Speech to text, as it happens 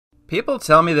People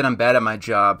tell me that I'm bad at my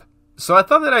job, so I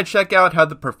thought that I'd check out how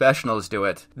the professionals do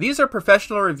it. These are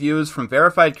professional reviews from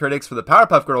verified critics for the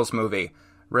Powerpuff Girls movie,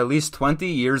 released 20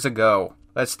 years ago.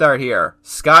 Let's start here.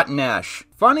 Scott Nash.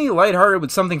 Funny, lighthearted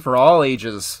with something for all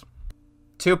ages.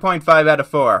 2.5 out of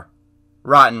 4.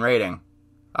 Rotten rating.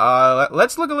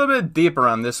 Let's look a little bit deeper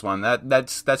on this one.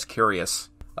 That's curious.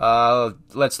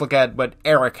 Let's look at what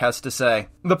Eric has to say.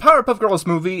 The Powerpuff Girls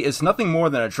movie is nothing more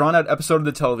than a drawn-out episode of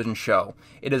the television show.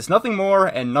 It is nothing more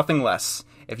and nothing less.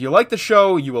 If you like the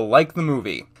show, you will like the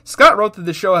movie. Scott wrote that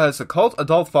the show has a cult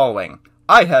adult following.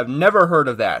 I have never heard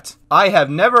of that. I have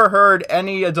never heard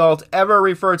any adult ever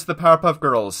refer to the Powerpuff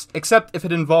Girls, except if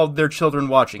it involved their children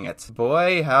watching it.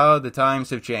 Boy, how the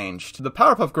times have changed. The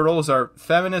Powerpuff Girls are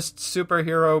feminist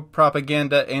superhero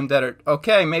propaganda aimed at it.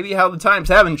 Okay, maybe how the times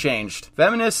haven't changed.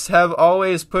 Feminists have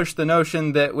always pushed the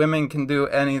notion that women can do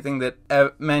anything that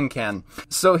men can.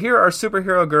 So here are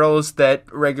superhero girls that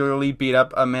regularly beat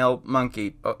up a male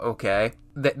monkey. Okay.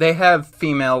 They have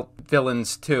female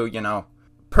villains too, you know.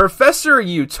 Professor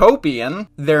Utopian,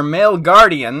 their male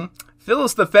guardian,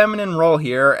 fills the feminine role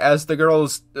here as the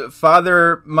girl's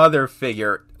father-mother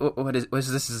figure.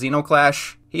 Was this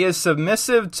Xenoclash? He is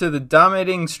submissive to the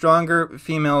dominating, stronger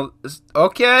female...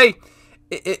 Okay,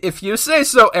 if you say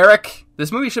so, Eric.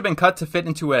 This movie should have been cut to fit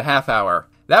into a half hour.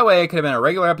 That way it could have been a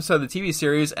regular episode of the TV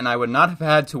series, and I would not have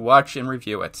had to watch and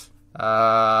review it.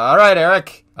 Alright,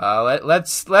 Eric.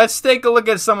 Let's take a look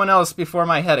at someone else before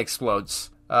my head explodes.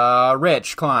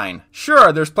 Rich Klein.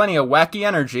 Sure, there's plenty of wacky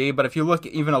energy, but if you look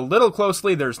even a little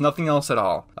closely, there's nothing else at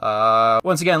all.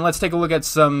 Once again, let's take a look at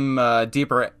some,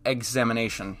 deeper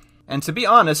examination. And to be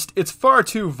honest, it's far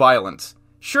too violent.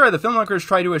 Sure, the filmmakers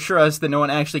try to assure us that no one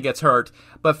actually gets hurt,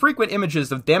 but frequent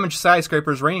images of damaged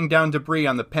skyscrapers raining down debris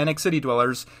on the panicked city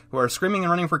dwellers who are screaming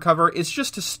and running for cover is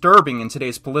just disturbing in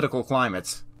today's political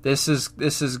climate. This is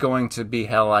going to be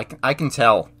hell, I can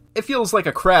tell. It feels like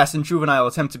a crass and juvenile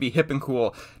attempt to be hip and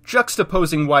cool,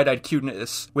 juxtaposing wide-eyed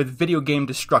cuteness with video game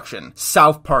destruction,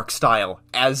 South Park style,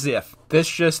 as if. This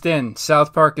just in,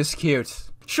 South Park is cute.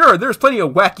 Sure, there's plenty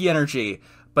of wacky energy,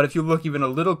 but if you look even a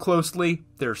little closely,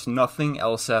 there's nothing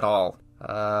else at all.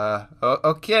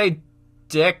 Okay,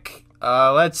 Dick,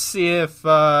 let's see if,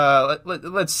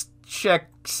 let's check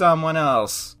someone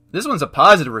else. This one's a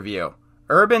positive review.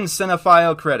 Urban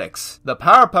Cinephile Critics. The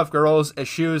Powerpuff Girls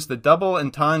eschews the double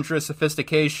entendre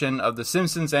sophistication of the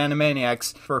Simpsons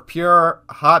Animaniacs for pure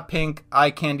hot pink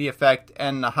eye candy effect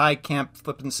and high camp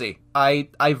flippancy.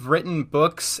 I've written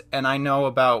books and I know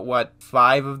about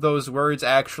 5 of those words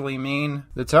actually mean.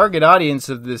 The target audience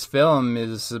of this film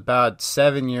is about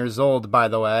 7 years old, by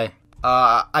the way.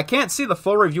 I can't see the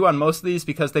full review on most of these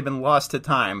because they've been lost to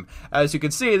time. As you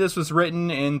can see, this was written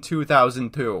in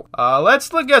 2002.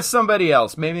 Let's look at somebody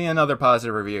else, maybe another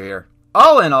positive review here.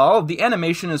 All in all, the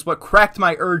animation is what cracked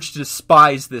my urge to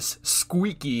despise this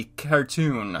squeaky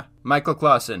cartoon. Michael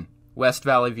Clausen, West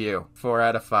Valley View, 4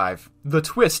 out of 5. The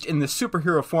twist in the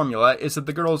superhero formula is that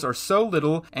the girls are so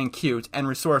little and cute and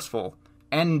resourceful.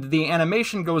 And the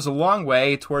animation goes a long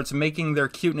way towards making their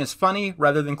cuteness funny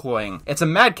rather than cloying. It's a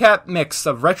madcap mix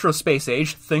of retro space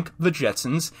age, think the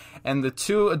Jetsons, and the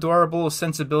too adorable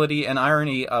sensibility and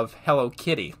irony of Hello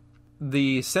Kitty.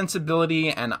 The sensibility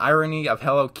and irony of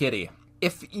Hello Kitty.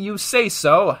 If you say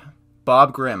so,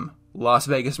 Bob Grimm, Las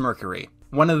Vegas Mercury.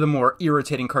 One of the more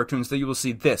irritating cartoons that you will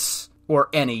see this or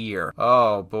any year.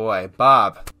 Oh boy,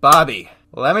 Bobby,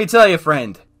 let me tell you,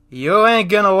 friend. You ain't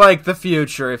gonna like the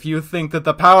future if you think that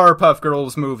the Powerpuff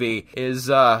Girls movie is,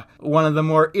 one of the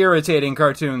more irritating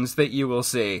cartoons that you will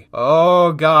see.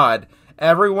 Oh god.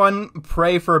 Everyone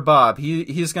pray for Bob.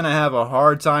 He's gonna have a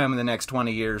hard time in the next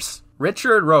 20 years.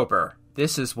 Richard Roper.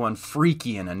 This is one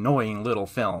freaky and annoying little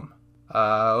film.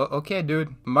 Okay,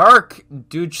 dude. Mark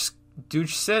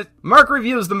Mark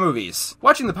reviews the movies.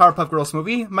 Watching the Powerpuff Girls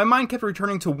movie, my mind kept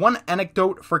returning to one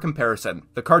anecdote for comparison.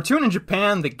 The cartoon in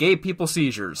Japan that gave people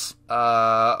seizures.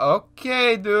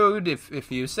 Okay, dude,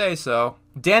 if you say so.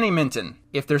 Danny Minton.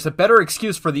 If there's a better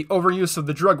excuse for the overuse of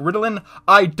the drug Ritalin,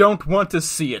 I don't want to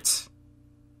see it.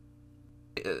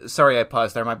 Sorry, I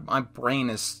paused there. My brain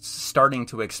is starting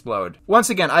to explode. Once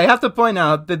again, I have to point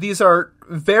out that these are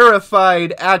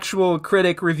verified actual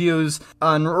critic reviews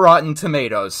on Rotten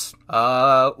Tomatoes.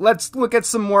 Let's look at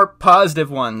some more positive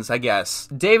ones, I guess.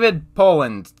 David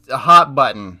Poland, a hot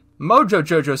button. Mojo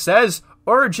Jojo says,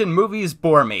 origin movies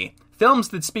bore me. Films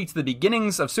that speak to the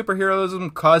beginnings of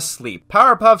superheroism cause sleep.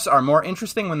 Powerpuffs are more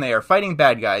interesting when they are fighting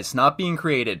bad guys, not being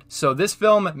created. So this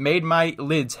film made my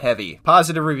lids heavy.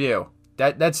 Positive review.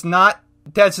 That's not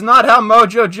how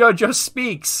Mojo Jojo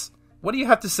speaks. What do you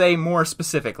have to say more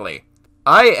specifically?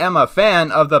 I am a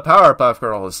fan of the Powerpuff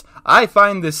Girls. I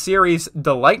find this series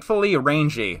delightfully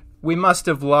rangy. We must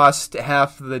have lost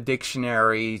half the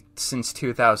dictionary since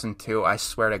 2002, I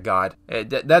swear to God.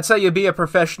 That's how you be a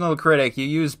professional critic. You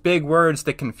use big words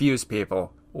that confuse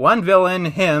people. One villain,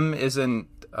 him, is an...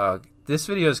 this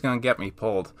video is gonna get me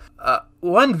pulled.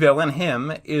 One villain,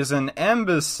 him, is an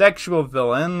ambisexual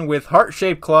villain with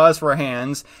heart-shaped claws for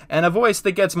hands and a voice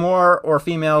that gets more or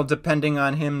female depending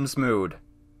on him's mood.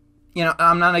 You know,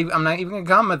 I'm not even gonna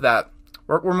comment that.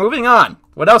 We're moving on.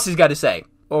 What else he's got to say?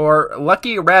 Or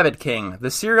Lucky Rabbit King,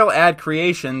 the cereal ad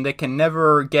creation that can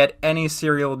never get any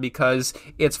cereal because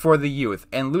it's for the youth,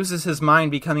 and loses his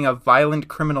mind becoming a violent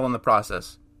criminal in the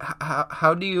process.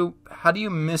 How do you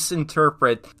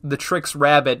misinterpret the Trix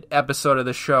Rabbit episode of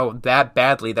the show that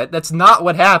badly? That's not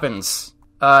what happens.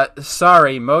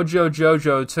 Sorry, Mojo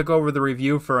Jojo took over the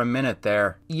review for a minute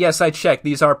there. Yes, I checked.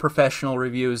 These are professional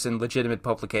reviews and legitimate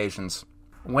publications.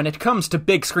 When it comes to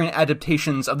big screen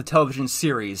adaptations of the television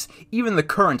series, even the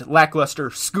current lackluster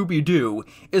Scooby-Doo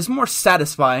is more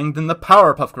satisfying than the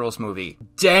Powerpuff Girls movie.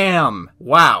 Damn!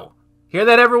 Wow. Hear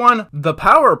that, everyone? The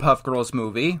Powerpuff Girls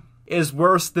movie is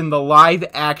worse than the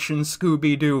live-action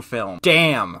Scooby-Doo film.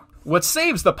 Damn. What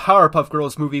saves the Powerpuff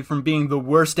Girls movie from being the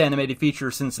worst animated feature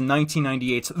since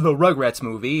 1998's The Rugrats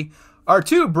movie are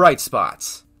two bright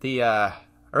spots. The,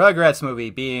 Rugrats movie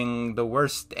being the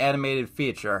worst animated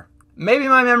feature. Maybe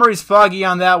my memory's foggy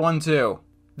on that one, too.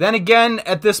 Then again,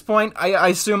 at this point, I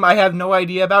assume I have no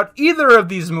idea about either of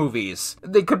these movies.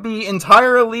 They could be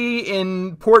entirely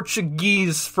in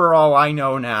Portuguese for all I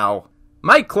know now.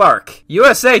 Mike Clark,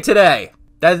 USA Today.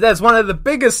 That's one of the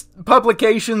biggest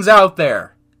publications out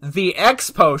there. The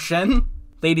X Potion,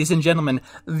 ladies and gentlemen,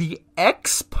 the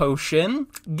X Potion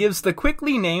gives the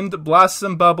quickly named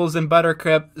Blossom, Bubbles, and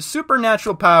Buttercup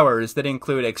supernatural powers that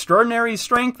include extraordinary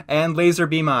strength and laser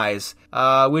beam eyes,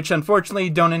 which unfortunately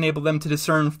don't enable them to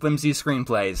discern flimsy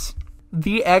screenplays.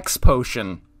 The X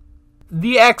Potion.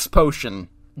 The X Potion.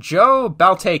 Joe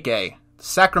Balteke,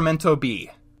 Sacramento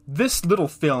Bee. This little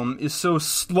film is so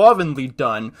slovenly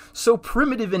done, so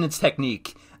primitive in its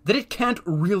technique, that it can't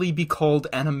really be called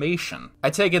animation. I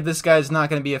take it this guy's not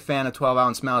going to be a fan of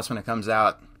 12-Ounce Mouse when it comes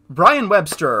out. Brian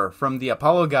Webster from the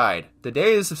Apollo Guide. The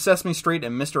days of Sesame Street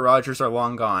and Mr. Rogers are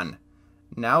long gone.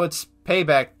 Now it's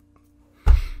payback.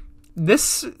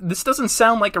 This doesn't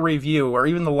sound like a review, or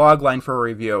even the logline for a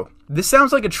review. This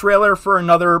sounds like a trailer for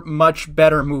another, much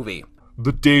better movie.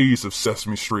 The days of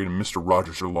Sesame Street and Mr.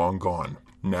 Rogers are long gone.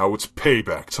 Now it's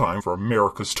payback time for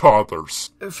America's toddlers.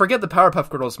 Forget the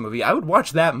Powerpuff Girls movie. I would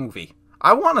watch that movie.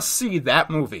 I want to see that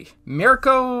movie.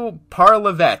 Mirko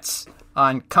Parlavets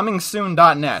on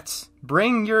comingsoon.net.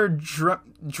 Bring your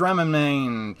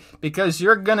Dramamine, because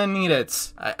you're gonna need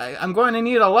it. I'm going to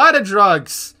need a lot of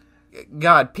drugs.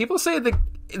 God, people say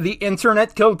the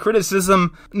internet killed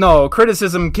criticism. No,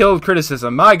 criticism killed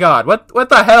criticism. My God, what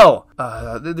the hell?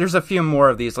 There's a few more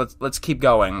of these. Let's keep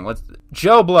going.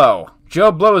 Joe Blow. Joe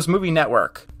Blow's Movie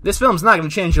Network. This film's not going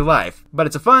to change your life, but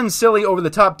it's a fun, silly,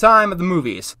 over-the-top time of the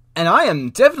movies. And I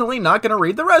am definitely not going to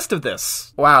read the rest of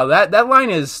this. Wow, that line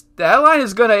is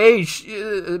going to age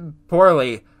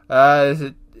poorly.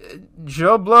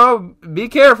 Joe Blow, be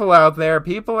careful out there.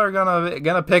 People are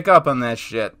gonna pick up on that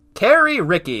shit. Carrie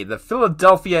Ricky, the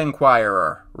Philadelphia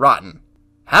Inquirer. Rotten.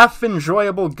 Half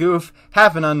enjoyable goof,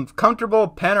 half an uncomfortable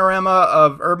panorama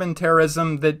of urban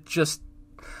terrorism that just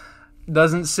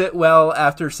doesn't sit well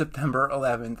after September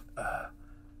 11th.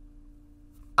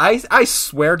 I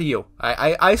swear to you,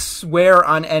 I swear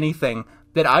on anything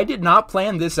that I did not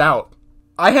plan this out.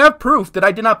 I have proof that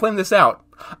I did not plan this out.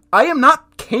 I am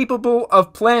not capable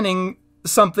of planning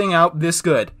something out this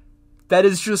good. That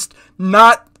is just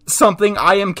not something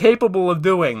I am capable of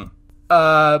doing.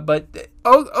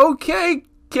 Okay,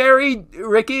 Carrie,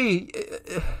 Ricky,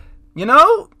 you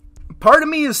know, part of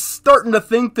me is starting to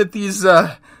think that these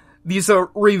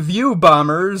review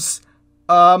bombers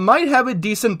might have a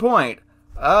decent point.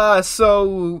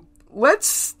 So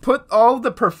let's put all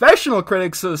the professional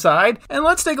critics aside and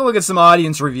let's take a look at some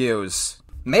audience reviews.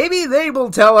 Maybe they will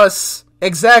tell us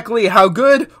exactly how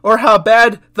good or how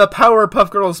bad the Powerpuff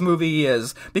Girls movie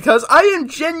is, because I am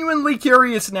genuinely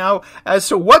curious now as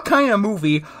to what kind of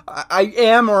movie I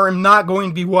am or am not going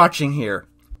to be watching here.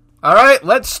 Alright,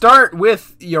 let's start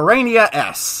with Urania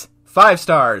S. 5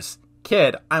 stars.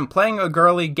 Kid, I'm playing a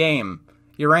girly game.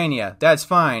 Urania, that's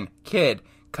fine. Kid,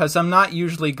 'cause I'm not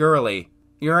usually girly.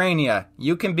 Urania,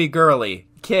 you can be girly.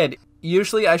 Kid,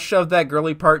 usually I shove that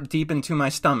girly part deep into my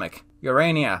stomach.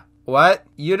 Urania, what?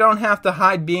 You don't have to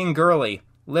hide being girly.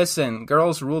 Listen,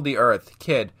 girls rule the earth.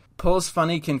 Kid, pulls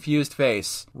funny confused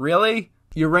face. Really?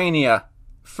 Urania,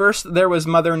 First, there was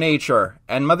Mother Nature,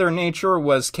 and Mother Nature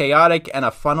was chaotic and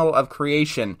a funnel of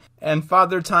creation. And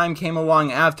Father Time came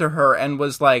along after her and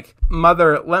was like,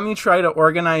 Mother, let me try to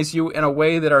organize you in a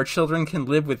way that our children can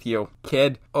live with you.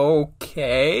 Kid,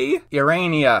 okay?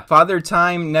 Urania, Father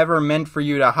Time never meant for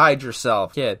you to hide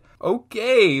yourself. Kid,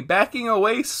 okay, backing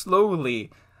away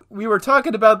slowly. We were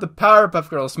talking about the Powerpuff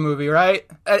Girls movie, right?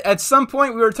 At some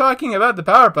point, we were talking about the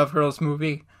Powerpuff Girls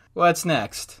movie. What's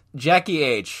next? Jackie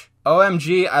H.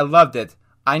 OMG, I loved it.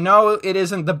 I know it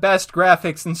isn't the best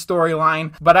graphics and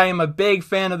storyline, but I am a big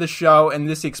fan of the show, and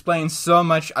this explains so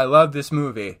much. I love this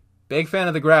movie. Big fan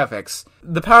of the graphics.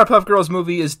 The Powerpuff Girls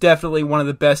movie is definitely one of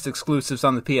the best exclusives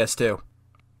on the PS2.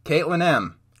 Caitlin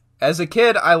M. As a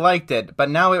kid, I liked it,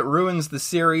 but now it ruins the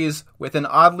series with an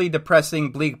oddly depressing,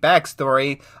 bleak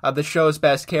backstory of the show's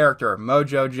best character,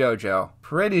 Mojo Jojo.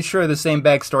 Pretty sure the same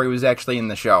backstory was actually in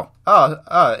the show.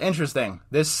 Oh, interesting.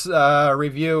 This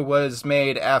review was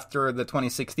made after the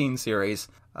 2016 series.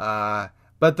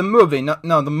 But the movie, no,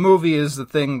 the movie is the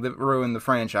thing that ruined the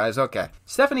franchise. Okay.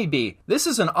 Stephanie B. This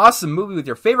is an awesome movie with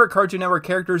your favorite Cartoon Network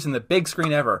characters in the big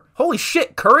screen ever. Holy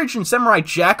shit, Courage and Samurai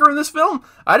Jack are in this film?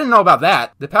 I didn't know about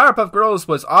that. The Powerpuff Girls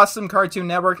was awesome Cartoon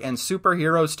Network and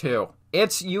superheroes too.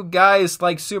 It's you guys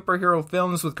like superhero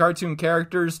films with cartoon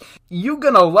characters. You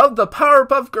gonna love the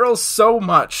Powerpuff Girls so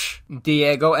much.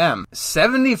 Diego M.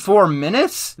 74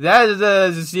 minutes? That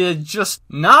is just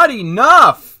not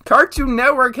enough. Cartoon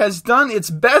Network has done its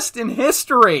best in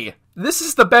history. This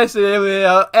is the best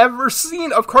I've ever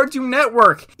seen of Cartoon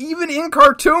Network, even in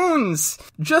cartoons.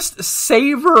 Just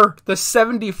savor the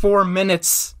 74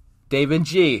 minutes. David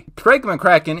G. Craig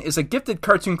McCracken is a gifted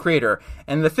cartoon creator,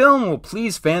 and the film will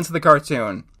please fans of the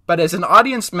cartoon. But as an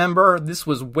audience member, this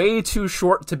was way too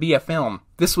short to be a film.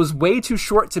 3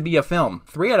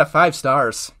 out of 5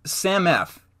 stars. Sam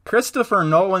F. Christopher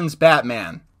Nolan's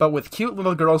Batman, but with cute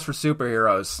little girls for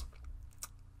superheroes.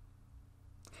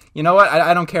 You know what?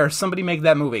 I don't care. Somebody make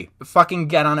that movie. Fucking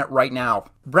get on it right now.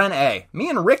 Bren A. Me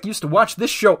and Rick used to watch this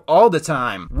show all the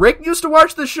time. Rick used to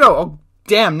watch this show. Oh,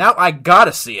 damn, now I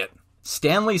gotta see it.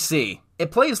 Stanley C. It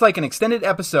plays like an extended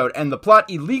episode, and the plot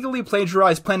illegally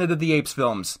plagiarized Planet of the Apes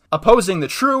films, opposing the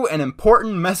true and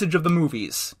important message of the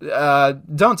movies.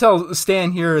 Don't tell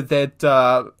Stan here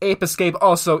that Ape Escape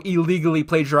also illegally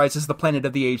plagiarizes the Planet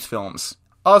of the Apes films.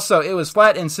 Also, it was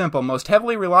flat and simple, most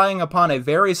heavily relying upon a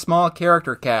very small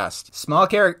character cast.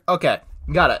 Okay,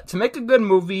 got it. To make a good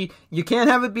movie, you can't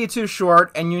have it be too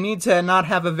short, and you need to not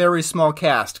have a very small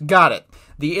cast. Got it.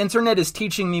 The internet is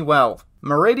teaching me well.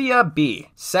 Meridia B.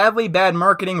 Sadly, bad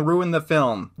marketing ruined the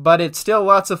film, but it's still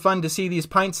lots of fun to see these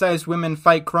pint-sized women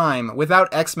fight crime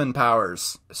without X-Men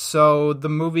powers. So the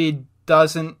movie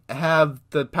doesn't have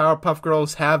the Powerpuff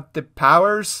Girls have the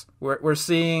powers? We're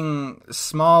seeing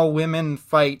small women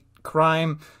fight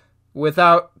crime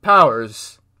without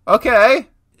powers. Okay,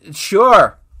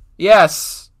 sure.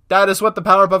 Yes, that is what the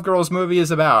Powerpuff Girls movie is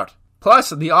about.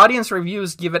 Plus, the audience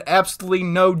reviews give it absolutely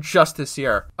no justice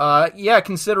here.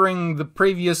 Considering the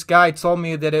previous guy told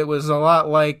me that it was a lot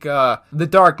like, The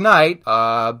Dark Knight,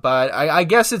 but I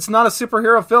guess it's not a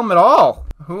superhero film at all.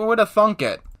 Who would have thunk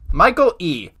it? Michael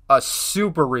E., a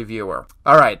super reviewer.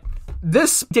 Alright,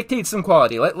 this dictates some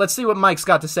quality. Let's see what Mike's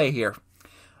got to say here.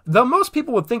 Though most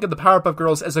people would think of the Powerpuff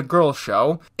Girls as a girls'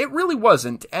 show, it really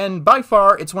wasn't, and by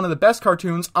far, it's one of the best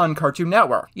cartoons on Cartoon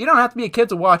Network. You don't have to be a kid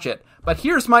to watch it, but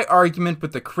here's my argument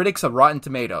with the critics of Rotten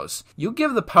Tomatoes. You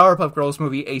give the Powerpuff Girls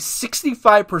movie a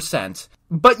 65%,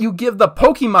 but you give the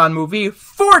Pokemon movie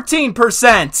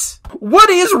 14%!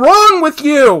 What is wrong with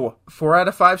you? 4 out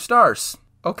of 5 stars.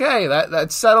 Okay,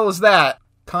 that settles that.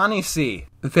 Connie C.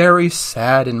 Very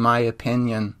sad in my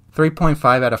opinion.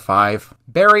 3.5 out of 5.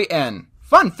 Barry N.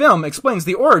 Fun film explains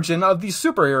the origin of these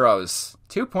superheroes.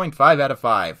 2.5 out of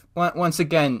 5. Once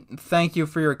again, thank you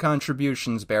for your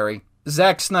contributions, Barry.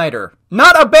 Zack Snyder.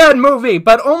 Not a bad movie,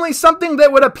 but only something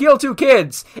that would appeal to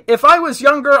kids. If I was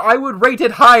younger, I would rate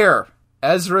it higher.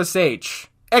 Ezra H.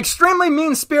 Extremely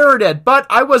mean-spirited, but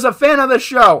I was a fan of the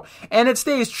show, and it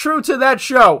stays true to that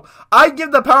show. I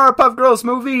give the Powerpuff Girls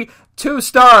movie 2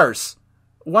 stars.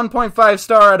 1.5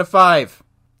 star out of 5.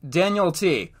 Daniel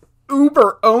T.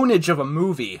 Uber ownage of a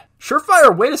movie.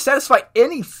 Surefire way to satisfy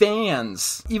any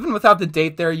fans. Even without the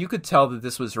date there, you could tell that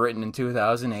this was written in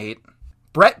 2008.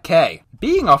 Brett K.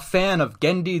 Being a fan of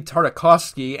Genndy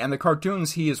Tartakovsky and the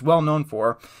cartoons he is well known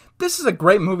for, this is a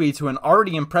great movie to an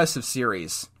already impressive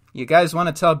series. You guys want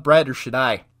to tell Brett or should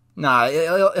I? Nah,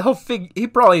 he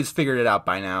probably has figured it out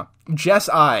by now. Jess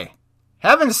I.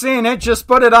 Haven't seen it, just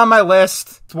put it on my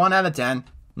list. It's 1 out of 10.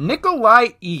 Nikolai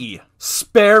E.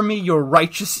 Spare me your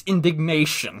righteous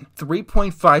indignation.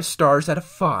 3.5 stars out of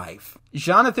 5.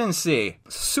 Jonathan C.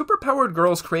 Superpowered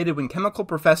girls created when chemical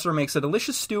professor makes a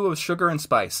delicious stew of sugar and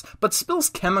spice, but spills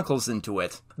chemicals into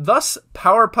it. Thus,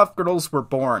 Powerpuff Girls were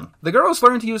born. The girls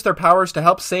learned to use their powers to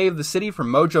help save the city from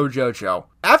Mojo Jojo.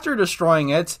 After destroying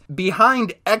it,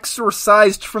 Behind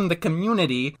exorcised from the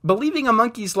community, believing a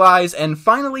monkey's lies, and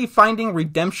finally finding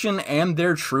redemption and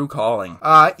their true calling.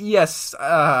 Yes,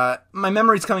 my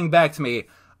memory's coming back to me.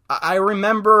 I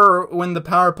remember when the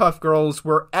Powerpuff Girls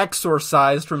were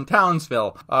exorcised from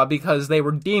Townsville, because they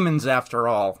were demons after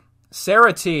all.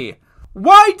 Sarah T.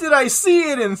 Why did I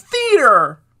see it in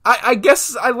theater? I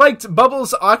guess I liked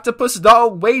Bubbles' octopus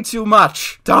doll way too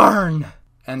much. Darn.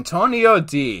 Antonio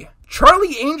D.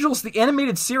 Charlie Angels, the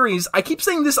animated series. I keep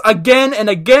saying this again and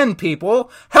again,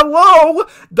 people. Hello?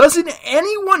 Doesn't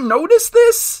anyone notice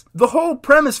this? The whole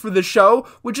premise for this show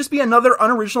would just be another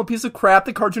unoriginal piece of crap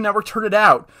that Cartoon Network turned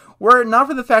out. Were it not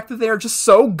for the fact that they are just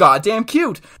so goddamn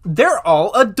cute. They're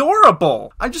all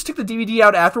adorable. I just took the DVD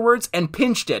out afterwards and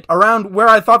pinched it around where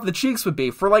I thought the cheeks would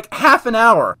be for like half an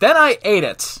hour. Then I ate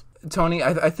it. Tony,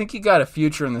 I think you got a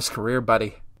future in this career,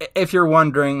 buddy. If you're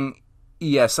wondering...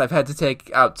 Yes, I've had to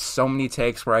take out so many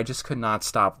takes where I just could not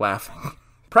stop laughing.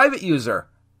 Private user.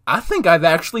 I think I've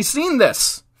actually seen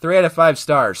this. 3 out of 5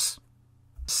 stars.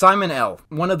 Simon L.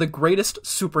 One of the greatest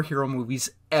superhero movies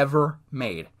ever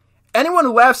made. Anyone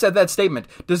who laughs at that statement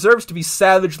deserves to be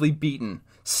savagely beaten,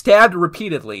 stabbed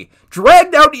repeatedly,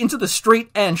 dragged out into the street,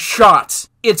 and shot.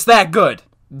 It's that good.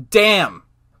 Damn.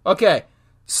 Okay,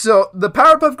 so the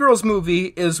Powerpuff Girls movie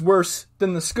is worse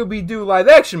than the Scooby-Doo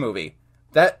live-action movie.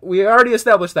 That we already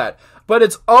established that. But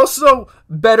it's also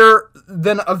better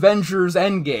than Avengers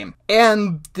Endgame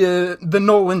and the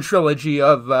Nolan trilogy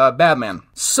of Batman.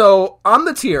 So on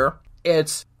the tier,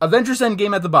 it's Avengers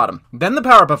Endgame at the bottom, then the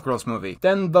Powerpuff Girls movie,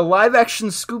 then the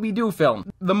live-action Scooby-Doo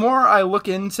film. The more I look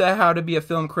into how to be a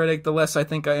film critic, the less I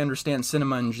think I understand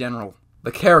cinema in general.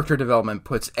 The character development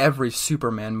puts every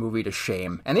Superman movie to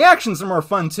shame. And the actions are more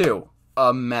fun too.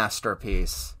 A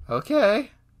masterpiece.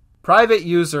 Okay. Private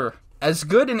user. As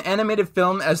good an animated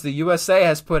film as the USA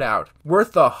has put out.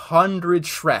 Worth 100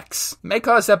 Shreks. May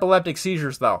cause epileptic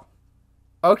seizures, though.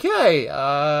 Okay,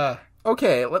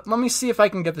 let me see if I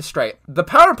can get this straight. The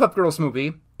Powerpuff Girls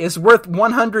movie is worth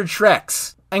 100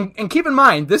 Shreks. And keep in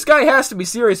mind, this guy has to be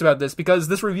serious about this because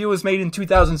this review was made in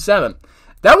 2007.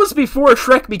 That was before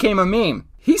Shrek became a meme.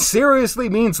 He seriously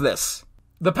means this.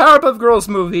 The Powerpuff Girls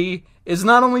movie is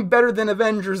not only better than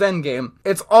Avengers Endgame,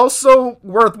 it's also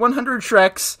worth 100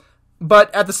 Shreks,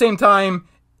 but at the same time,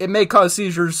 it may cause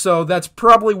seizures, so that's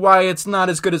probably why it's not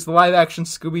as good as the live-action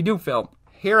Scooby-Doo film.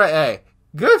 Hira A.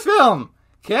 Good film.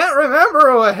 Can't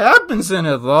remember what happens in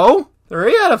it, though.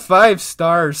 3 out of 5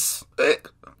 stars.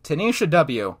 Tanisha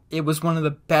W. It was one of the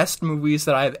best movies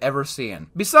that I've ever seen.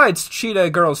 Besides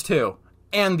Cheetah Girls 2,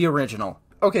 and the original.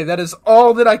 Okay, that is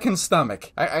all that I can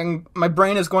stomach. My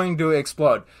brain is going to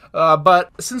explode. But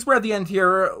since we're at the end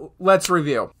here, let's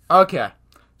review. Okay,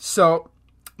 so...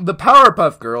 The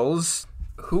Powerpuff Girls,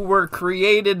 who were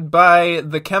created by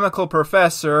the chemical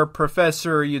professor,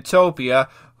 Professor Utopia,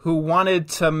 who wanted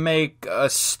to make a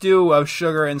stew of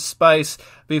sugar and spice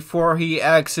before he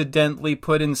accidentally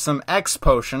put in some X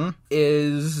potion,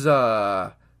 is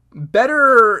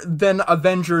better than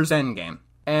Avengers Endgame,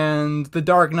 and the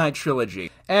Dark Knight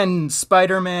trilogy, and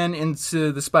Spider-Man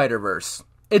Into the Spider-Verse.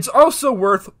 It's also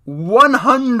worth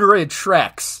 100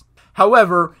 Shreks.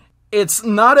 However, it's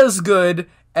not as good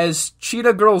as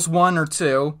Cheetah Girls 1 or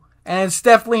 2, and it's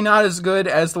definitely not as good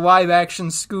as the live-action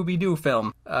Scooby-Doo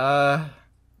film.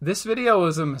 This video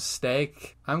was a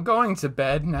mistake. I'm going to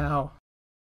bed now.